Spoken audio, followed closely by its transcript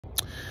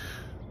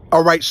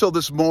All right, so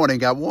this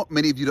morning, I want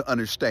many of you to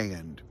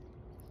understand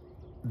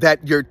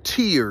that your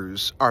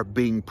tears are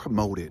being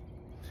promoted.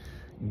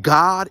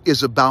 God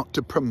is about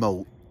to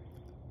promote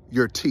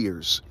your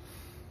tears.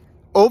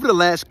 Over the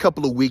last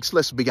couple of weeks,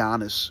 let's be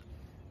honest,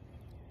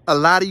 a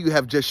lot of you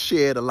have just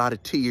shed a lot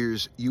of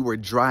tears. You were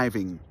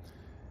driving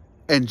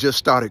and just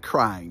started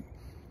crying.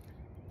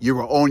 You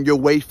were on your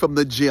way from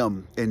the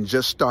gym and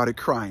just started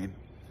crying.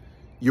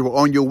 You were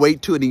on your way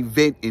to an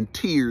event and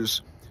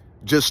tears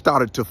just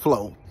started to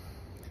flow.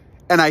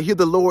 And I hear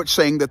the Lord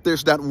saying that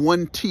there's not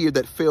one tear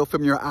that fell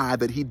from your eye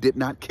that he did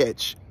not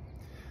catch.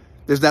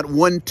 There's not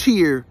one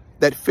tear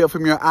that fell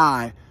from your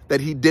eye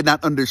that he did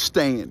not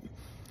understand.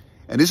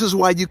 And this is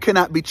why you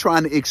cannot be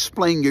trying to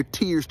explain your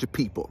tears to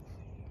people,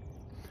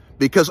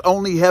 because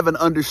only heaven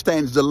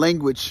understands the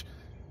language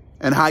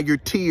and how your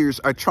tears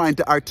are trying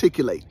to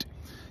articulate.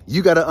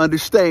 You got to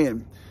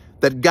understand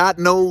that God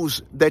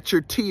knows that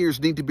your tears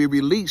need to be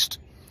released,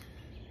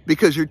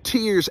 because your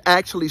tears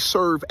actually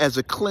serve as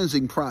a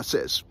cleansing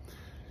process.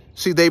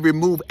 See, they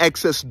remove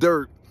excess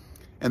dirt.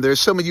 And there's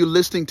some of you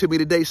listening to me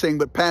today saying,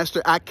 but Pastor,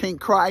 I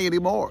can't cry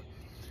anymore.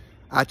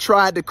 I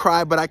tried to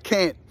cry, but I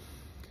can't.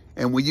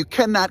 And when you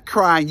cannot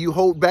cry and you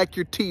hold back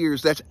your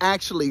tears, that's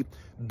actually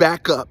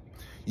back up.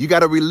 You got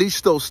to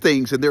release those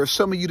things. And there are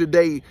some of you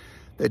today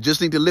that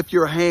just need to lift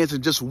your hands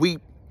and just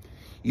weep.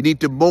 You need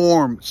to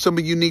mourn. Some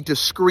of you need to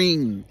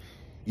scream.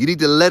 You need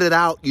to let it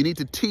out. You need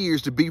the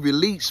tears to be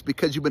released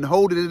because you've been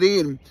holding it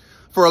in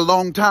for a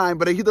long time.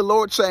 But I hear the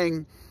Lord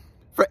saying,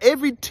 for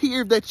every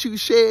tear that you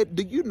shed,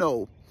 do you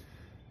know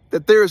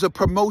that there is a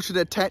promotion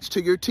attached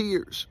to your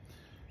tears?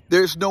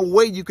 There's no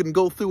way you can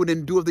go through and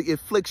endure the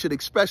affliction,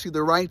 especially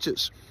the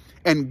righteous,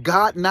 and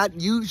God not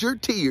use your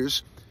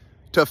tears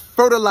to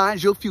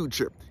fertilize your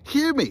future.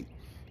 Hear me.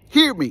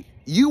 Hear me.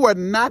 You are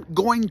not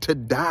going to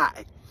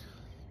die.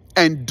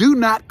 And do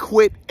not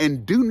quit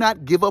and do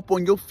not give up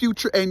on your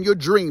future and your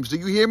dreams. Do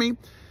you hear me?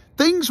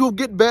 Things will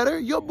get better.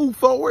 You'll move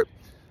forward.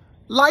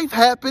 Life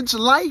happens.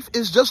 Life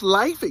is just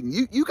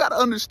lifing. You got to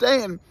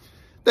understand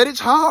that it's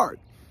hard.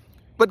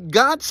 But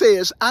God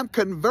says, I'm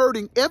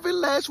converting every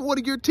last one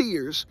of your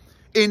tears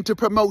into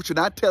promotion.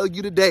 I tell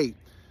you today,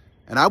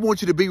 and I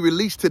want you to be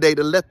released today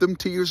to let them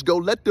tears go.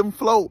 Let them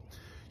flow.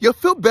 You'll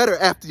feel better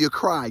after you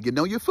cry.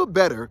 You'll feel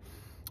better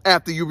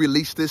after you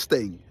release this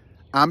thing.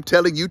 I'm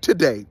telling you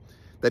today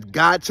that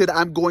God said,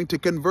 I'm going to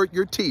convert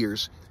your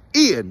tears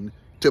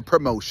into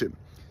promotion.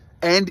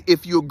 And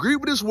if you agree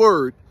with his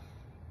word,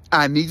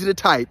 I need you to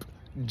type,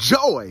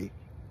 joy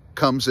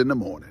comes in the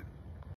morning.